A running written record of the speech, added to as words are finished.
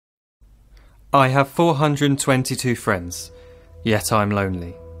I have 422 friends, yet I'm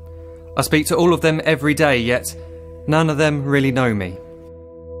lonely. I speak to all of them every day, yet none of them really know me.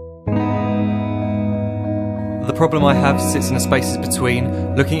 The problem I have sits in the spaces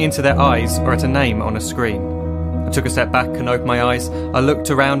between looking into their eyes or at a name on a screen. I took a step back and opened my eyes. I looked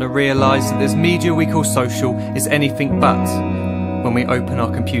around and realised that this media we call social is anything but when we open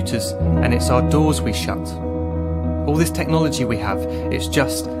our computers and it's our doors we shut. All this technology we have, it's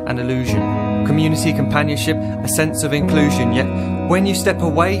just an illusion. Community, companionship, a sense of inclusion. Yet when you step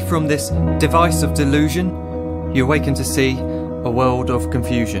away from this device of delusion, you awaken to see a world of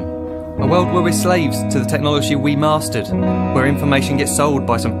confusion. A world where we're slaves to the technology we mastered, where information gets sold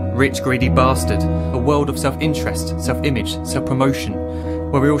by some rich, greedy bastard. A world of self-interest, self-image, self-promotion,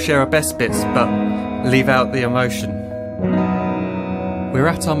 where we all share our best bits but leave out the emotion. We're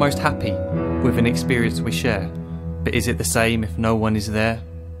at our most happy with an experience we share. But is it the same if no one is there?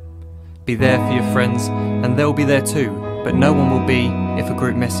 Be there for your friends and they'll be there too, but no one will be if a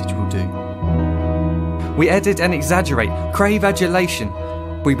group message will do. We edit and exaggerate, crave adulation.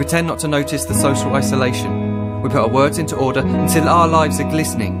 We pretend not to notice the social isolation. We put our words into order until our lives are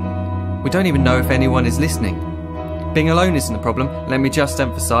glistening. We don't even know if anyone is listening. Being alone isn't a problem, let me just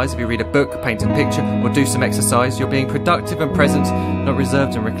emphasise. If you read a book, paint a picture or do some exercise, you're being productive and present, not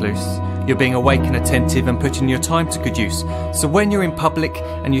reserved and recluse. You're being awake and attentive and putting your time to good use. So when you're in public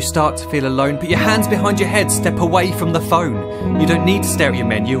and you start to feel alone, put your hands behind your head, step away from the phone. You don't need to stare at your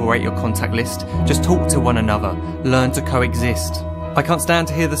menu or at your contact list. Just talk to one another, learn to coexist. I can't stand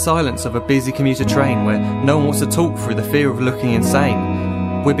to hear the silence of a busy commuter train where no one wants to talk through the fear of looking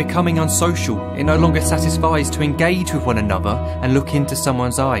insane. We're becoming unsocial. It no longer satisfies to engage with one another and look into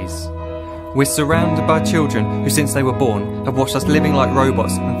someone's eyes. We're surrounded by children who since they were born have watched us living like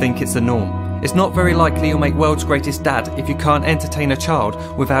robots and think it's the norm. It's not very likely you'll make world's greatest dad if you can't entertain a child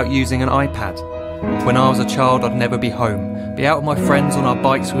without using an iPad. When I was a child I'd never be home. Be out with my friends on our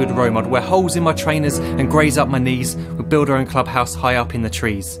bikes we would roam. I'd wear holes in my trainers and graze up my knees. We'd build our own clubhouse high up in the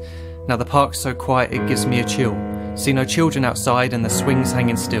trees. Now the park's so quiet it gives me a chill. See no children outside and the swings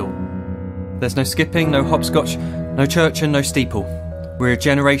hanging still. There's no skipping, no hopscotch, no church and no steeple. We're a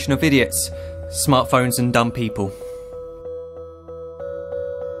generation of idiots, smartphones and dumb people.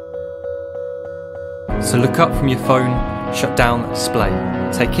 So look up from your phone, shut down the display.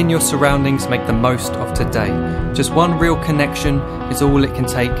 Take in your surroundings, make the most of today. Just one real connection is all it can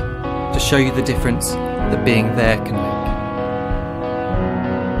take to show you the difference that being there can make.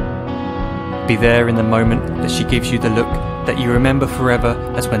 Be there in the moment that she gives you the look that you remember forever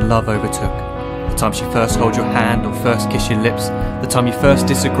as when love overtook. The time she first holds your hand or first kiss your lips. The time you first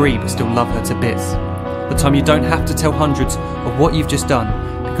disagree but still love her to bits. The time you don't have to tell hundreds of what you've just done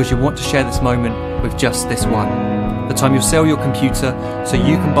because you want to share this moment with just this one. The time you'll sell your computer so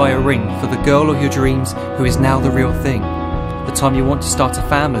you can buy a ring for the girl of your dreams who is now the real thing. The time you want to start a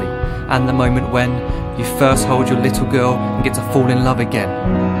family and the moment when you first hold your little girl and get to fall in love again.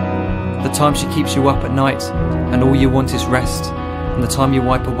 The time she keeps you up at night and all you want is rest. And the time you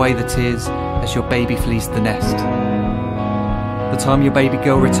wipe away the tears as your baby flees the nest. The time your baby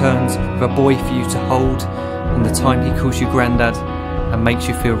girl returns with a boy for you to hold, and the time he calls you granddad and makes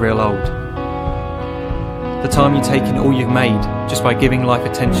you feel real old. The time you take in all you've made just by giving life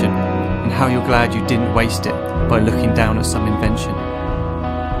attention, and how you're glad you didn't waste it by looking down at some invention.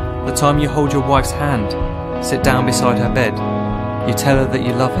 The time you hold your wife's hand, sit down beside her bed, you tell her that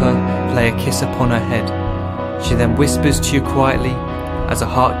you love her, lay a kiss upon her head. She then whispers to you quietly as her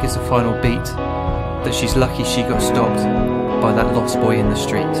heart gives a final beat that she's lucky she got stopped by that lost boy in the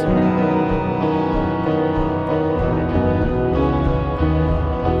street.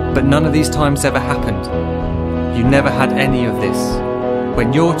 But none of these times ever happened. You never had any of this.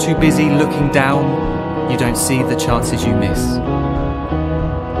 When you're too busy looking down, you don't see the chances you miss.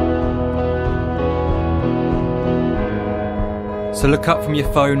 So look up from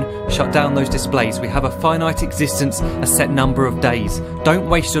your phone, shut down those displays. We have a finite existence, a set number of days. Don't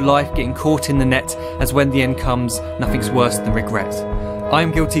waste your life getting caught in the net, as when the end comes, nothing's worse than regret. I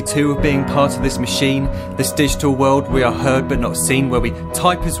am guilty too of being part of this machine, this digital world we are heard but not seen, where we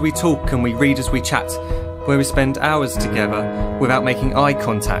type as we talk and we read as we chat, where we spend hours together without making eye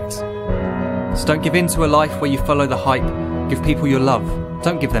contact. So don't give in to a life where you follow the hype. Give people your love,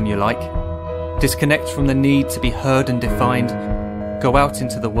 don't give them your like. Disconnect from the need to be heard and defined. Go out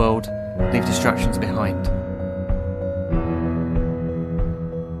into the world, leave distractions behind.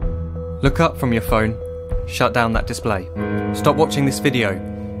 Look up from your phone, shut down that display. Stop watching this video,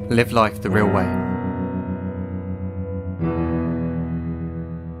 live life the real way.